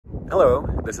Hello,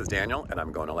 this is Daniel, and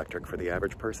I'm going electric for the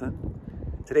average person.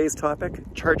 Today's topic,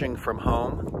 charging from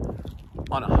home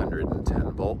on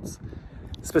 110 volts.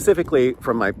 Specifically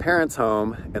from my parents'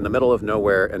 home in the middle of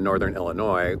nowhere in northern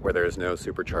Illinois, where there is no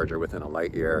supercharger within a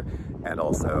light year, and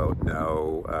also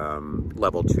no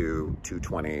level 2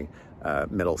 220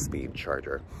 middle speed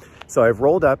charger. So I've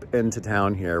rolled up into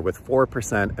town here with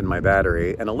 4% in my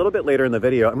battery, and a little bit later in the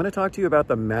video, I'm going to talk to you about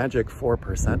the magic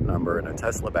 4% number in a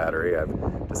Tesla battery.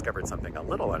 I've discovered something a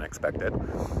little unexpected.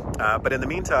 But in the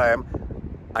meantime,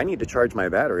 I need to charge my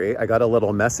battery. I got a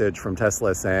little message from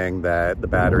Tesla saying that the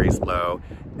battery's low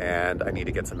and I need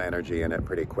to get some energy in it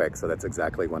pretty quick. So that's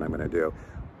exactly what I'm going to do.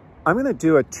 I'm going to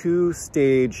do a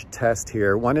two-stage test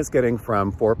here. One is getting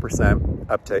from 4%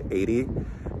 up to 80,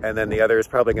 and then the other is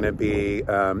probably going to be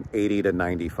 80 to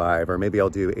 95, or maybe I'll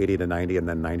do 80 to 90 and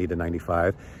then 90 to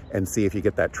 95 and see if you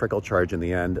get that trickle charge in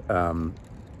the end.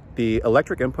 The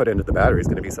electric input into the battery is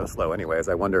going to be so slow anyways.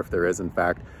 I wonder if there is in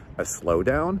fact a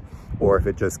slowdown or if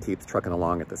it just keeps trucking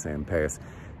along at the same pace.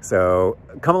 So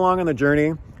come along on the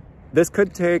journey. This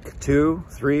could take 2,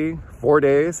 3, 4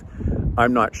 days.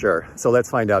 I'm not sure. So let's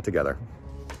find out together.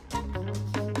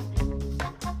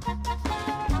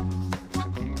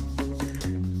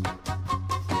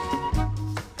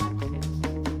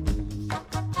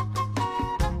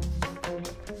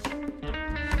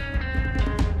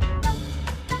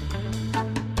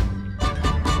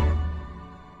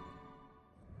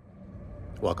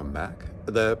 Welcome back.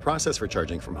 The process for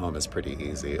charging from home is pretty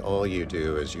easy. All you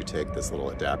do is you take this little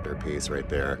adapter piece right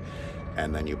there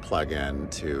and then you plug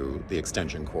into the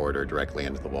extension cord or directly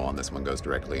into the wall, and this one goes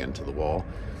directly into the wall.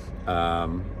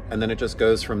 And then it just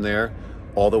goes from there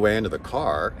all the way into the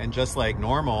car, and just like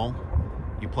normal,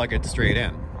 you plug it straight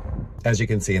in. As you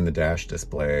can see in the dash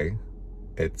display,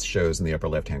 it shows in the upper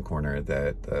left-hand corner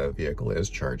that the vehicle is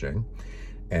charging.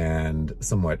 And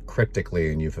somewhat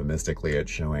cryptically and euphemistically,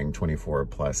 it's showing 24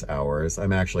 plus hours.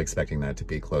 I'm actually expecting that to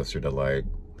be closer to like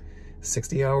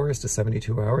 60 hours to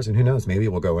 72 hours. And who knows, maybe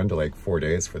we'll go into like 4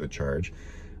 days for the charge.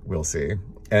 We'll see.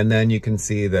 And then you can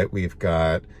see that we've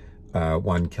got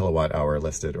 1 kilowatt hour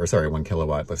listed, or sorry, 1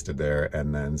 kilowatt listed there,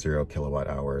 and then 0 kilowatt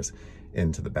hours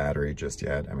into the battery just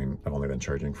yet. I mean, I've only been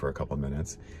charging for a couple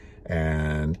minutes.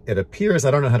 And it appears,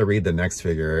 I don't know how to read the next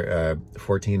figure,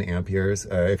 14 amperes.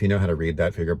 If you know how to read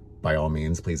that figure, by all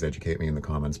means, please educate me in the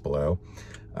comments below.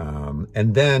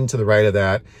 And then to the right of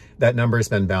that, that number has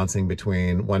been bouncing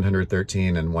between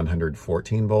 113 and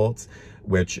 114 volts,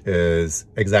 which is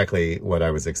exactly what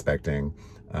I was expecting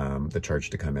the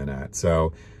charge to come in at.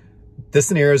 So this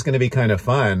scenario is going to be kind of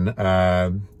fun.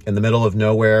 In the middle of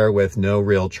nowhere with no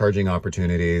real charging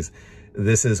opportunities,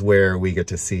 this is where we get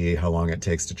to see how long it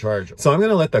takes to charge. So I'm going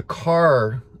to let the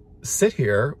car sit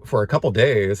here for a couple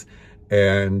days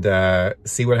and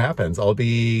see what happens. I'll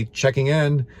be checking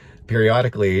in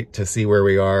periodically to see where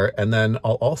we are. And then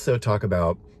I'll also talk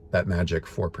about that magic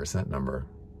 4% number.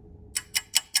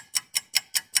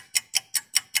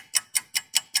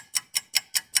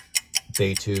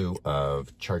 Day 2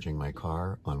 of charging my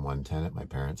car on 110 at my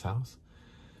parents' house.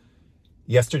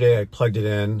 Yesterday I plugged it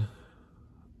in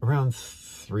around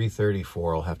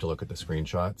 3:34. I'll have to look at the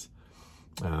screenshots,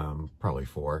 probably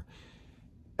 4.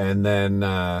 And then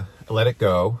I let it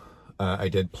go. I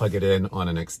did plug it in on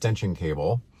an extension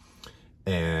cable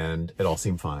and it all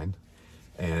seemed fine.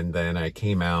 And then I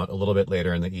came out a little bit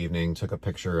later in the evening, took a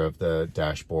picture of the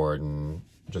dashboard and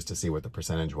just to see what the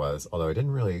percentage was. Although I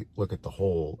didn't really look at the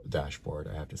whole dashboard,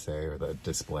 I have to say, or the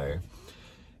display.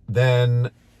 Then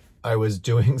I was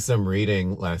doing some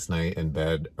reading last night in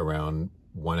bed around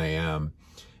 1 a.m.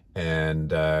 and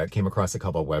came across a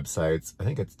couple of websites. I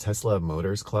think it's Tesla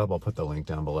Motors Club. I'll put the link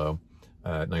down below.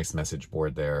 Nice message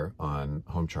board there on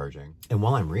home charging. And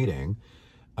while I'm reading,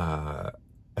 I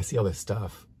see all this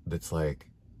stuff that's like,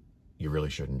 you really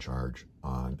shouldn't charge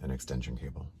on an extension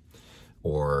cable.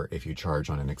 Or if you charge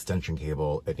on an extension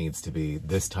cable, it needs to be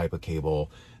this type of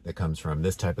cable that comes from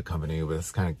this type of company with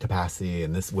this kind of capacity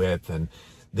and this width and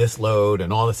this load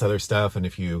and all this other stuff. And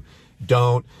if you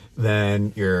don't,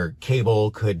 then your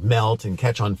cable could melt and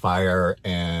catch on fire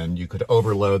and you could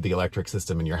overload the electric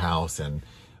system in your house and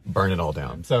burn it all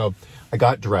down. So I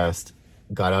got dressed,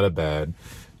 got out of bed,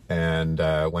 and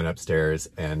went upstairs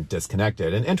and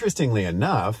disconnected. And interestingly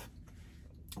enough,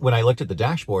 when I looked at the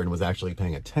dashboard and was actually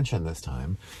paying attention this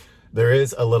time, there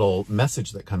is a little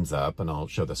message that comes up, and I'll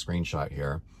show the screenshot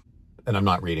here. And I'm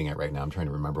not reading it right now. I'm trying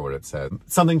to remember what it said.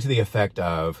 Something to the effect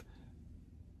of,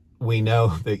 we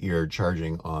know that you're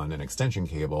charging on an extension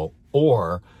cable,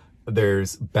 or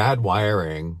there's bad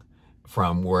wiring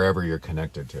from wherever you're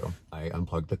connected to. I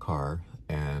unplugged the car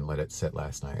and let it sit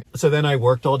last night. So then I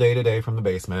worked all day today from the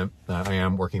basement. I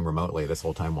am working remotely this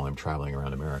whole time while I'm traveling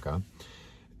around America.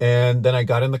 And then I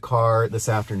got in the car this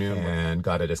afternoon and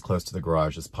got it as close to the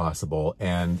garage as possible.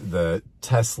 And the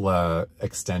Tesla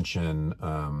extension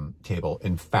cable,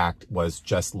 in fact, was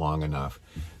just long enough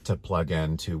to plug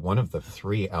into one of the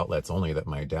 3 outlets only that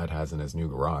my dad has in his new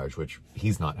garage, which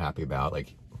he's not happy about.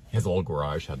 Like, his old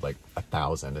garage had like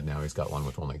 1,000 and now he's got one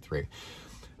with only 3.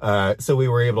 So we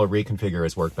were able to reconfigure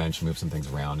his workbench, move some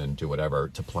things around and do whatever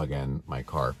to plug in my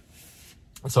car.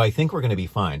 So I think we're going to be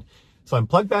fine. So I'm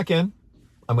plugged back in.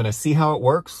 I'm going to see how it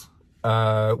works.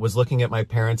 Was looking at my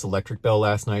parents' electric bill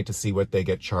last night to see what they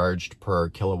get charged per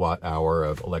kilowatt hour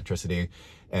of electricity.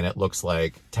 And it looks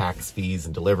like tax fees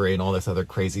and delivery and all this other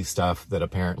crazy stuff that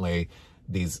apparently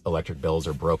these electric bills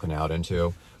are broken out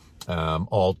into.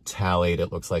 All tallied,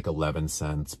 it looks like 11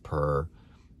 cents per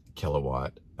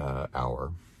kilowatt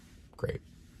hour. Great.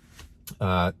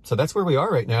 So that's where we are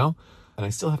right now. And I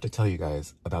still have to tell you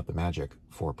guys about the magic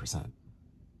 4%.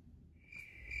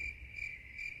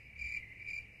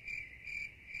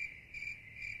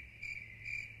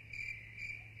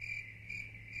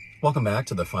 Welcome back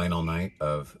to the final night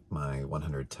of my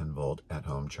 110 volt at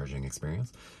home charging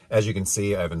experience. As you can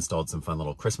see, I've installed some fun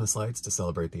little Christmas lights to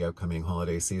celebrate the upcoming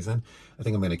holiday season. I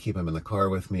think I'm going to keep them in the car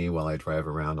with me while I drive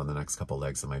around on the next couple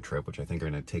legs of my trip, which I think are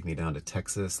going to take me down to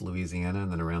Texas, Louisiana,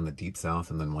 and then around the deep south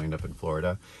and then wind up in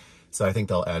Florida. So I think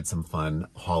they'll add some fun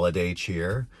holiday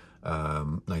cheer.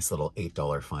 Nice little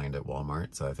 $8 find at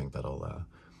Walmart. So I think that'll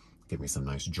give me some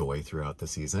nice joy throughout the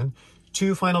season.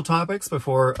 2 final topics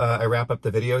before I wrap up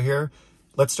the video here.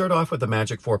 Let's start off with the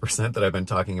magic 4% that I've been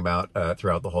talking about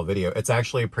throughout the whole video. It's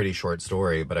actually a pretty short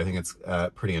story, but I think it's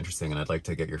pretty interesting, and I'd like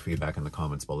to get your feedback in the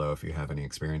comments below if you have any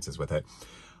experiences with it.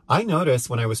 I noticed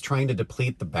when I was trying to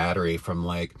deplete the battery from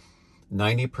like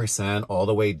 90% all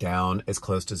the way down as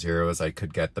close to 0 as I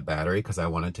could get the battery, because I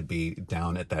wanted to be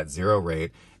down at that 0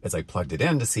 rate as I plugged it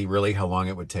in to see really how long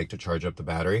it would take to charge up the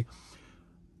battery.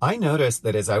 I noticed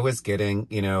that as I was getting,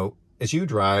 you know, as you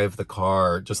drive the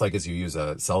car, just like as you use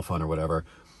a cell phone or whatever,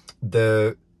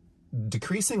 the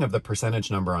decreasing of the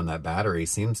percentage number on that battery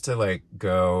seems to like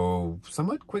go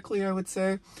somewhat quickly, I would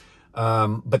say.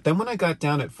 But then when I got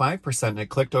down at 5% and it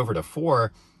clicked over to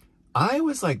 4, I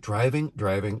was like driving,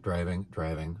 and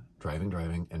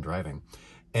driving.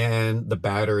 And the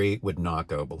battery would not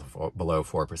go below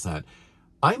 4%.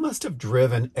 I must have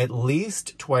driven at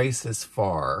least twice as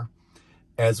far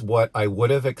as what I would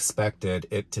have expected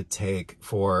it to take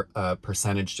for a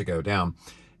percentage to go down.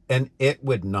 And it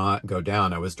would not go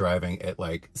down. I was driving at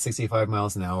like 65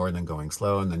 miles an hour and then going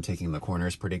slow and then taking the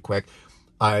corners pretty quick.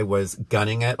 I was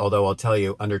gunning it, although I'll tell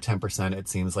you, under 10%, it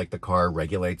seems like the car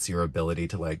regulates your ability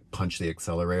to like punch the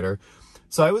accelerator.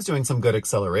 So I was doing some good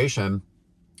acceleration,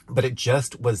 but it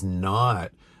just was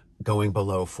not going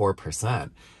below 4%.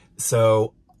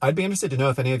 So I'd be interested to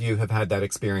know if any of you have had that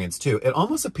experience too. It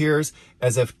almost appears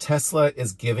as if Tesla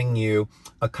is giving you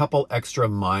a couple extra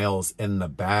miles in the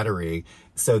battery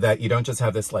so that you don't just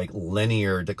have this like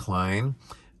linear decline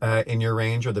in your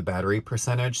range or the battery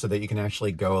percentage, so that you can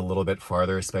actually go a little bit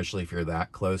farther, especially if you're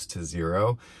that close to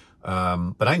 0.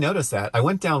 But I noticed that. I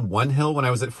went down one hill when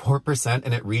I was at 4%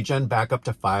 and it regen back up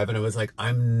to 5, and it was like,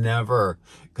 I'm never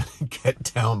gonna get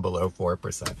down below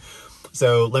 4%.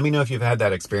 So let me know if you've had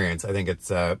that experience. I think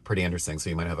it's pretty interesting.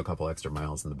 So you might have a couple extra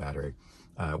miles in the battery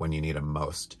when you need them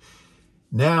most.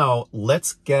 Now,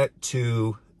 let's get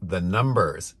to the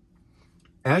numbers.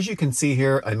 As you can see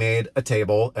here, I made a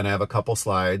table and I have a couple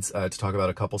slides to talk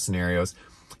about a couple scenarios.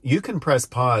 You can press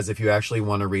pause if you actually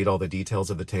want to read all the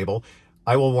details of the table.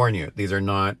 I will warn you, these are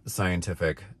not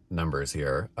scientific numbers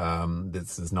here.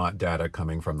 This is not data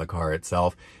coming from the car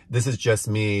itself. This is just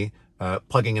me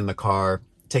plugging in the car,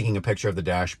 taking a picture of the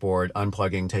dashboard,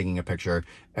 unplugging, taking a picture,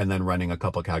 and then running a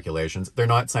couple calculations. They're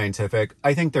not scientific.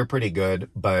 I think they're pretty good,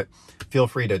 but feel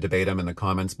free to debate them in the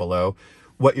comments below.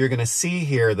 What you're going to see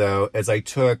here, though, is I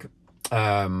took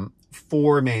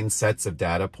 4 main sets of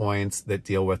data points that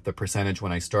deal with the percentage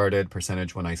when I started,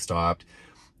 percentage when I stopped,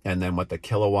 and then what the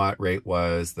kilowatt rate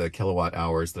was, the kilowatt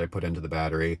hours that I put into the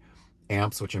battery,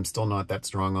 amps, which I'm still not that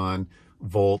strong on,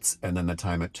 volts, and then the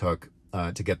time it took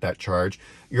to get that charge.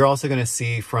 You're also going to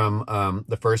see from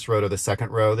the first row to the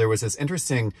second row, there was this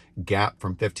interesting gap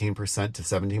from 15% to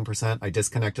 17%. I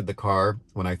disconnected the car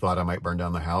when I thought I might burn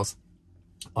down the house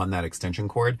on that extension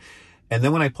cord. And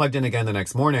then when I plugged in again the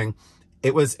next morning,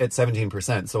 it was at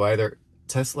 17%. So either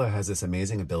Tesla has this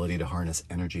amazing ability to harness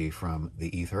energy from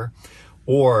the ether,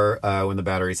 or when the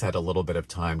batteries had a little bit of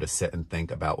time to sit and think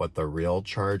about what the real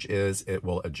charge is, it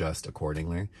will adjust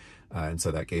accordingly. And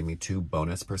so that gave me 2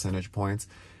 bonus percentage points.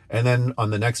 And then on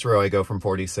the next row, I go from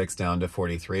 46 down to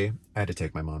 43. I had to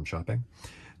take my mom shopping.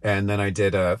 And then I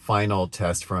did a final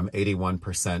test from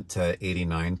 81% to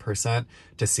 89%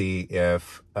 to see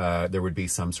if there would be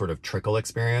some sort of trickle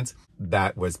experience.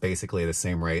 That was basically the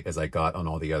same rate as I got on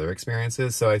all the other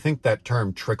experiences. So I think that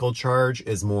term trickle charge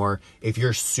is more if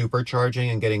you're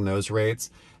supercharging and getting those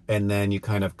rates, and then you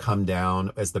kind of come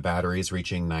down as the battery's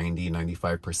reaching 90,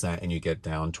 95%, and you get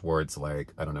down towards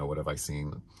like, I don't know, what have I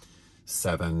seen?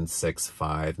 7, 6,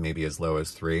 5, maybe as low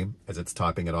as 3 as it's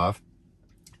topping it off.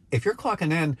 If you're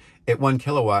clocking in at 1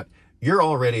 kilowatt, you're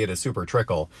already at a super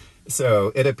trickle.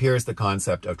 So it appears the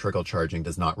concept of trickle charging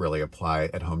does not really apply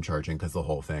at home charging because the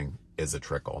whole thing is a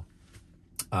trickle.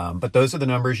 But those are the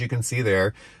numbers you can see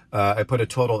there. I put a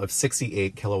total of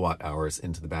 68 kilowatt hours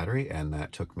into the battery, and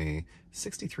that took me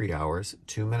 63 hours,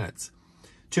 2 minutes.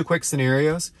 2 quick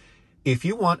scenarios. If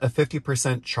you want a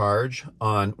 50% charge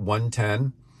on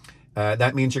 110,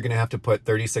 that means you're going to have to put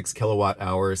 36 kilowatt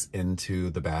hours into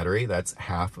the battery. That's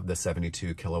half of the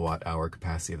 72 kilowatt hour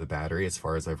capacity of the battery, as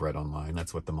far as I've read online.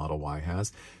 That's what the Model Y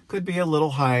has. Could be a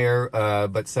little higher,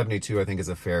 but 72 I think is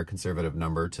a fair conservative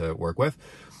number to work with.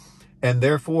 And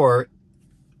therefore,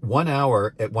 1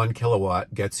 hour at 1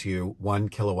 kilowatt gets you 1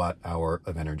 kilowatt hour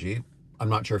of energy. I'm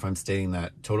not sure if I'm stating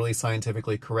that totally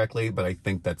scientifically correctly, but I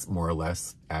think that's more or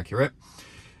less accurate.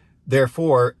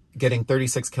 Therefore, getting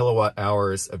 36 kilowatt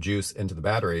hours of juice into the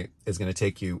battery is going to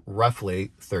take you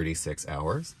roughly 36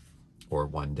 hours, or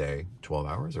 1 day, 12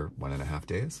 hours, or 1.5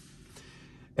 days.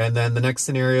 And then the next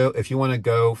scenario, if you want to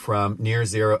go from near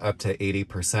zero up to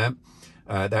 80%,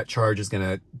 that charge is going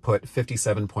to put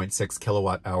 57.6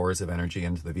 kilowatt hours of energy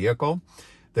into the vehicle.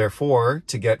 Therefore,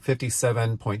 to get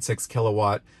 57.6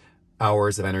 kilowatt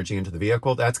hours of energy into the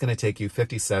vehicle, that's going to take you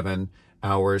 57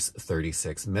 hours,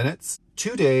 36 minutes.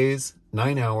 2 days,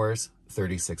 9 hours,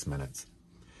 36 minutes.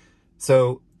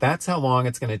 So that's how long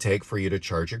it's going to take for you to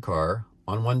charge your car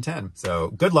on 110. So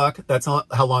good luck. That's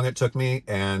how long it took me.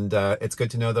 And it's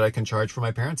good to know that I can charge from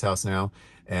my parents' house now,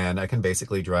 and I can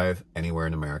basically drive anywhere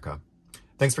in America.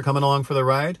 Thanks for coming along for the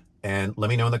ride, and let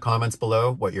me know in the comments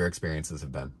below what your experiences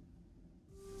have been.